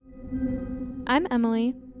I'm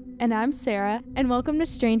Emily. And I'm Sarah. And welcome to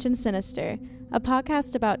Strange and Sinister, a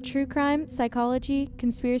podcast about true crime, psychology,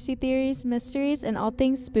 conspiracy theories, mysteries, and all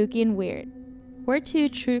things spooky and weird. We're two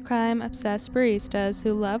true crime obsessed baristas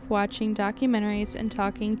who love watching documentaries and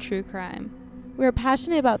talking true crime. We're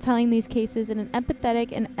passionate about telling these cases in an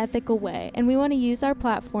empathetic and ethical way, and we want to use our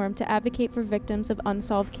platform to advocate for victims of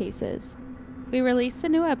unsolved cases. We release a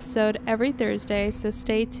new episode every Thursday, so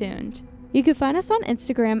stay tuned. You can find us on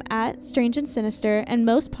Instagram at Strange and Sinister and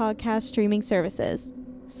most podcast streaming services.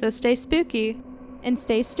 So stay spooky and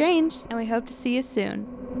stay strange, and we hope to see you soon.